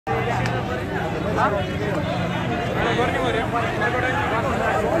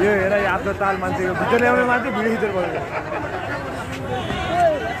यो हेर आफ्नो ताल मान्छेको भित्र ल्याउने मान्छे भिडियो खिचेर बोल्छ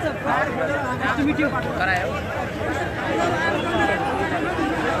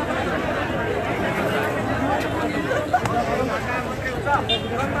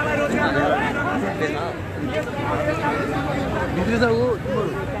भित्र छ ऊ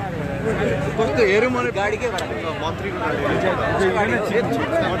कस्तो हेरौँ मैले गाडी के मन्त्रीको गाडी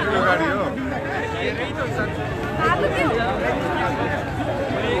मन्त्रीको गाडी हो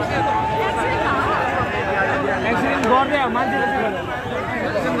एक्सिडेन्ट गर्दै मान्छे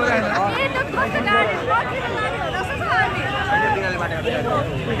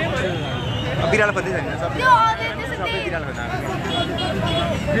बिरालो खोज्दै छैन सबै बिरालो खोज्दा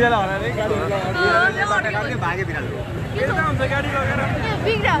बिरालो होला रे गाडी भागे बिरालो के हुन्छ गाडी लगेर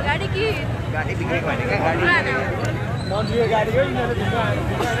बिग्रा गाडी कि गाडी बिग्रेको हैन के गाडी मन्त्रीको गाडी हो यिनीहरु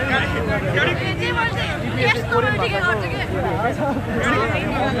गाडी के मान्छे यस्तो ठिकै गर्छ के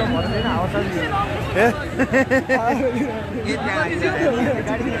ए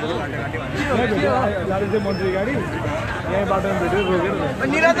गाडी चाहिँ मन्त्री गाडी यहाँ बाटोमा भेट्यो रोकेर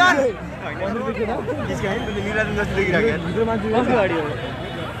निरञ्जन किसको है निरञ्जन जस्तो देखिरहेको भित्र मान्छे कसको गाडी हो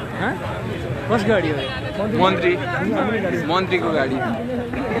कसको गाडी हो मन्त्रीको गाडी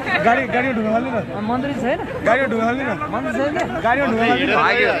गाडीमा ढुङ्गा हाल्नु न मन्त्री छैन गाडीमा ढुङ्गा हाल्नु न मन्त्री छैन गाडीमा ढुङ्गा हाल्नु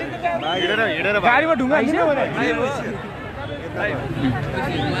भाग्यो हिँडेर गाडीमा ढुङ्गा हाल्नु भने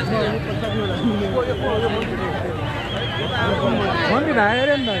मन्त्री भागेर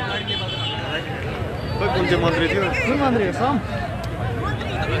नि त कुन चाहिँ मन्त्री थियो कुन मन्त्री हो सम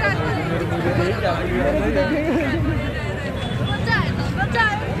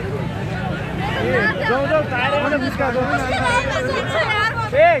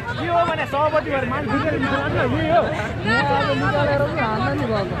के हो भने सभापति भएर मान्छे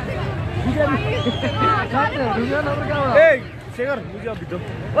शेखर भित्र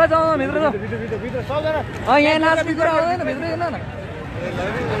यहाँ नाच्ने कुरा आउँदैन भित्र हेर्न न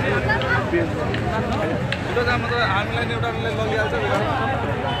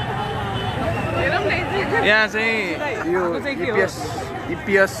यहाँ चाहिँ यो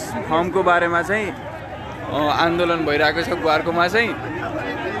EPS फर्मको बारेमा चाहिँ आन्दोलन भइरहेको छ गुवारकोमा चाहिँ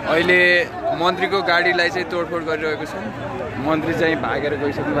अहिले मन्त्रीको गाडीलाई चाहिँ तोडफोड गरिरहेको छ मन्त्री चाहिँ भागेर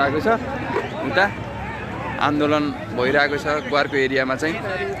गइसक्नु भएको छ उता आन्दोलन भइरहेको छ गुवारको एरियामा चाहिँ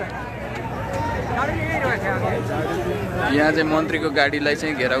यहाँ चाहिँ मन्त्रीको गाडीलाई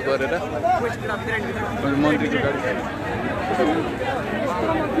चाहिँ घेराउ गरेर मन्त्रीको गाडी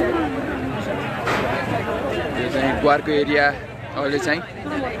यो चाहिँ गुवारको एरिया अहिले चाहिँ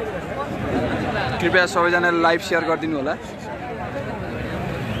कृपया सबैजनाले लाइभ सेयर गरिदिनु होला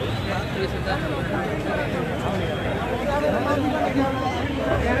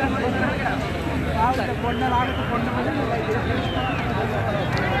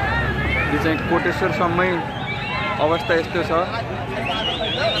यो चाहिँ कोटेश्वरसम्मै अवस्था यस्तो छ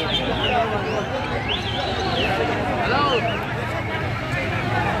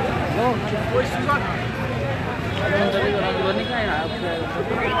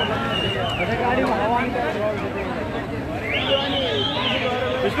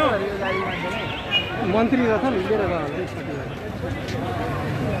मन्त्री रथ हिँडेर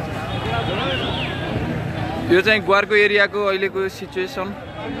यो चाहिँ गुवारको एरियाको अहिलेको सिचुएसन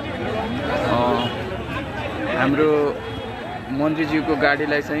हाम्रो मन्त्रीज्यूको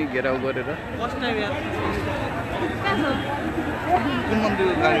गाडीलाई चाहिँ घेराउ गरेर कुन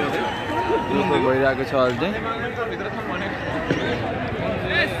मन्त्रीको गाडी हो भइरहेको छ अहिले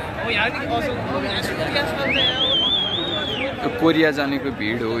कोरिया जानेको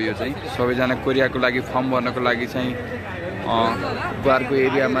भिड हो यो चाहिँ सबैजना कोरियाको लागि फर्म भर्नको लागि चाहिँ गुवारको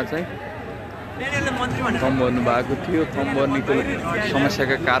एरियामा चाहिँ फर्म भर्नु भएको थियो फर्म भर्नेको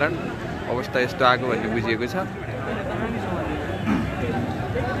समस्याका कारण अवस्था यस्तो आएको भन्ने बुझिएको छ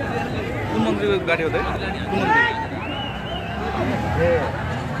कुन मन्त्रीको गाडी हो त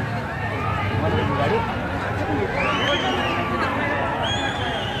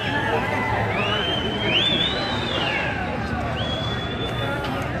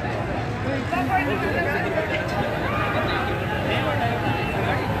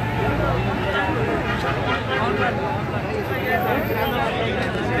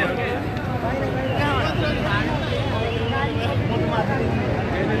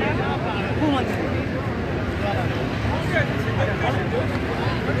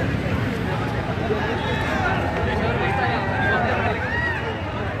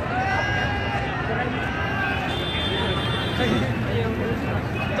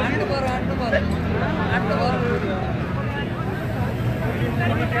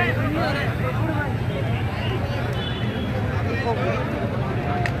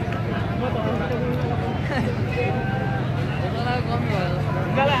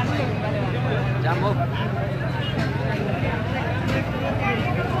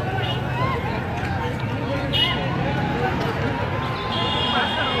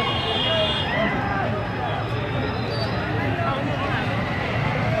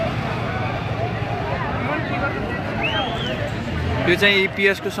चाहिँ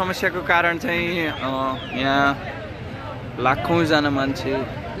EPS को समस्याको कारण चाहिँ यहाँ लाखौं जना मान्छे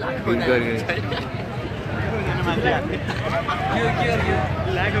भिड गरिरहेको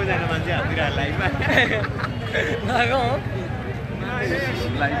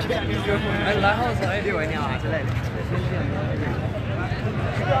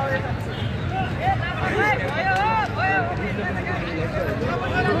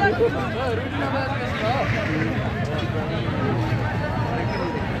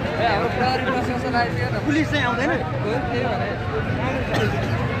पुलिस चाहिँ आउँदैन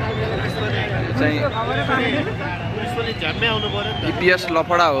EPS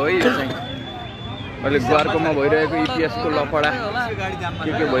लफडा हो है यो चाहिँ अहिले गुवारकोमा भइरहेको EPS को लफडा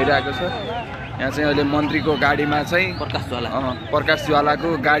के भइरहेको छ यहाँ चाहिँ अहिले मन्त्रीको गाडीमा चाहिँ प्रकाश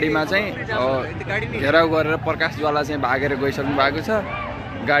ज्वालाको गाडीमा चाहिँ घेराउ गरेर प्रकाश ज्वाला चाहिँ भागेर गइसक्नु भएको छ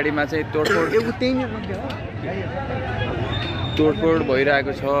गाडीमा चाहिँ तोडफोड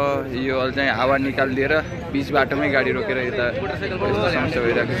भइरहेको छ यो अहिले चाहिँ हावा निकालिदिएर बीच बाटोमै गाडी रोकेर यता समस्या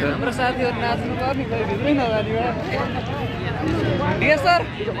भइरहेको छ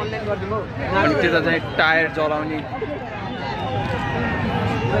अनि त्यता चाहिँ टायर जलाउने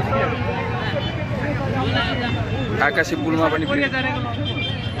आकाशी पुलमा पनि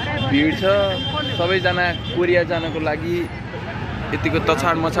भिड छ सबैजना कोरिया जानको लागि यतिको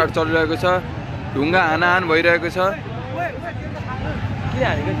तछाड मछाड चलिरहेको छ ढुङ्गा हानाहान भइरहेको छ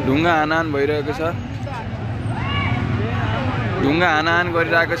ढुङ्गा हानाहान भइरहेको छ ढुङ्गा हानाहान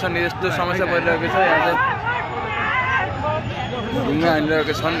गरिरहेको छ यस्तो समस्या भइरहेको छ यहाँ चाहिँ ढुङ्गा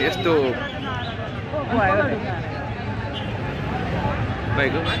हानिरहेको छन् यस्तो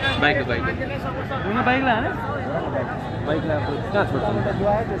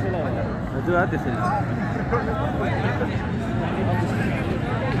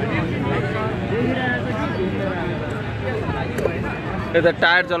यता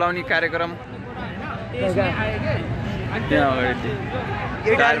टायर जलाउने कार्यक्रम त्यहाँ अगाडि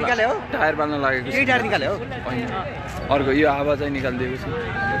टायर बाल्न लागेको छ अर्को यो हावा चाहिँ निकालिदिएको छ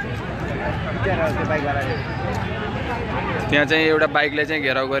त्यहाँ चाहिँ एउटा बाइकलाई चाहिँ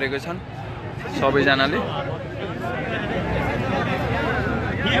घेराउ गरेको छन् सबैजनाले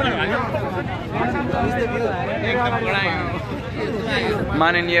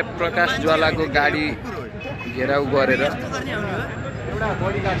माननीय प्रकाश ज्वालाको गाडी घेराउ गरेर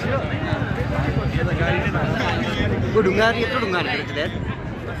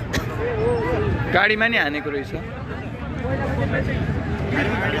गाडीमा नि हानेको रहेछ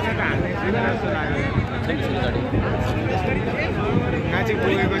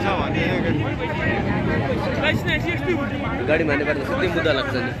गाडी माने पर्दा सिधै मुद्दा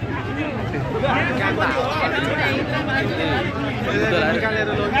लाग्छ नि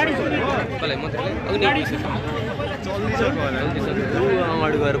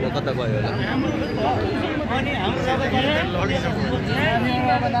अगाडि गएर कता गयो होला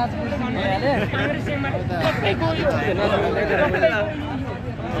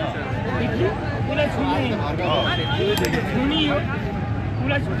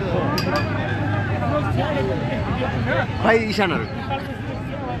भाइ इशानहरु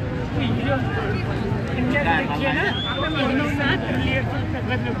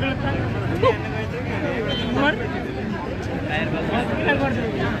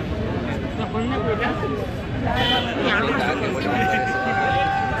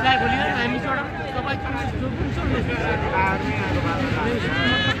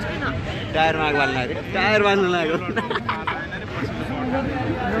टायर माग बाल्न लाग्यो टायर बाल्न लाग्यो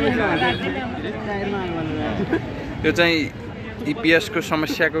यो चाहिँ EPS को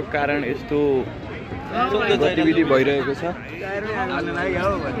समस्याको कारण यस्तो गतिविधि भइरहेको छ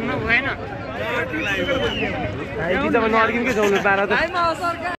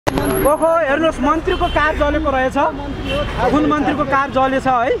ओहो हेर्नुहोस् मन्त्रीको कार जलेको रहेछ कुन मन्त्रीको कार जलेछ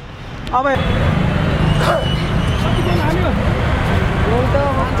है अब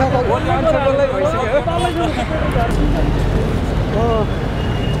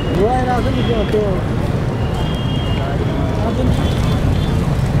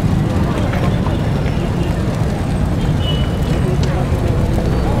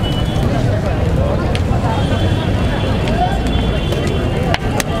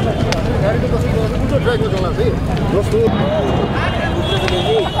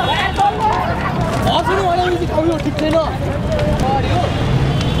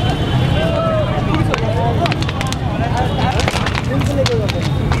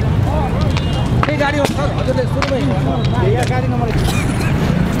गाडी हो सर हजुरले सुरुमै यहाँ गाडी नम्बर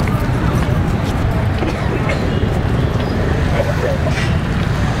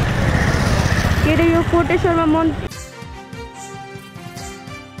के रे यो कोटेश्वरमा